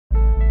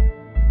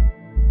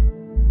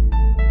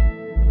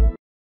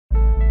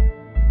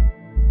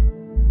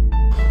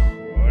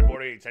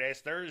Today is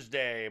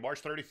Thursday,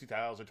 March 30th,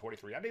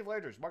 2023. I'm Dave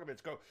Landry. Market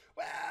Minutes Go.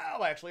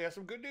 Well, I actually have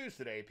some good news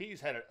today. P's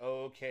had an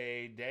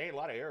okay day. A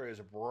lot of areas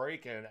are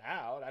breaking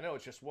out. I know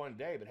it's just one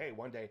day, but hey,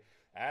 one day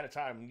at a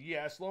time.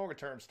 Yes, longer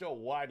term, still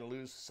wide and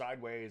loose,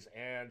 sideways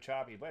and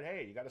choppy. But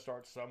hey, you got to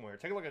start somewhere.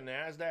 Take a look at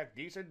NASDAQ.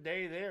 Decent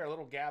day there. A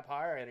little gap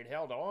higher, and it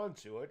held on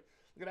to it.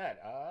 Look at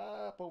that,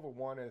 up over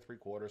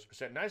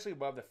 1.75%, nicely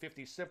above the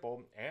 50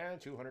 simple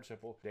and 200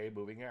 simple day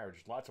moving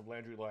average. Lots of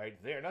Landry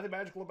light there. Nothing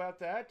magical about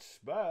that,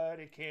 but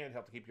it can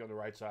help to keep you on the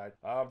right side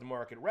of the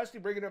market. Resty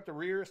bringing up the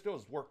rear, still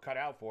has work cut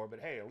out for, but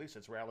hey, at least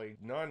it's rallied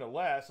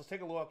nonetheless. Let's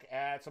take a look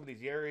at some of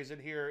these areas in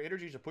here.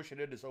 Energies are pushing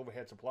into this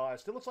overhead supply.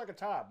 Still looks like a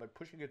top, but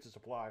pushing into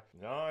supply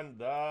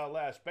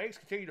nonetheless. Banks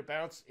continue to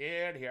bounce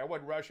in here. I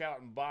wouldn't rush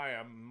out and buy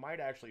them. Might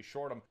actually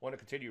short them. Want to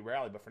continue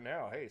rally, but for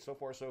now, hey, so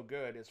far so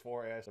good as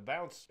far as the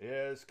bounce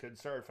is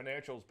concerned.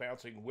 Financials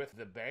bouncing with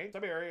the bank.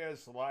 Some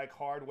areas like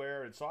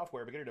hardware and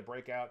software beginning to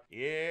break out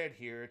in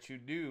here to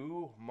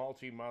new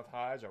multi-month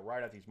highs, or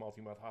right at these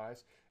multi-month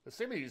highs. The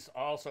semis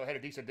also had a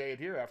decent day in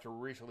here after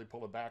recently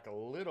pulling back a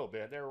little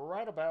bit. They're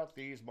right about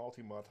these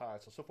multi-month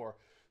highs. So far,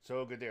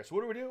 so good there. So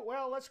what do we do?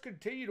 Well, let's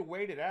continue to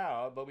wait it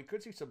out, but we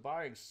could see some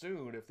buying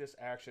soon if this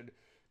action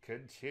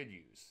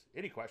continues.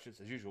 Any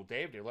questions? As usual,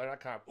 Dave,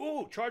 DaveLandry.com.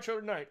 Ooh, chart show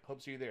tonight. Hope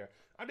to see you there.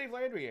 I'm Dave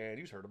Landry, and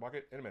you heard the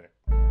market in a minute.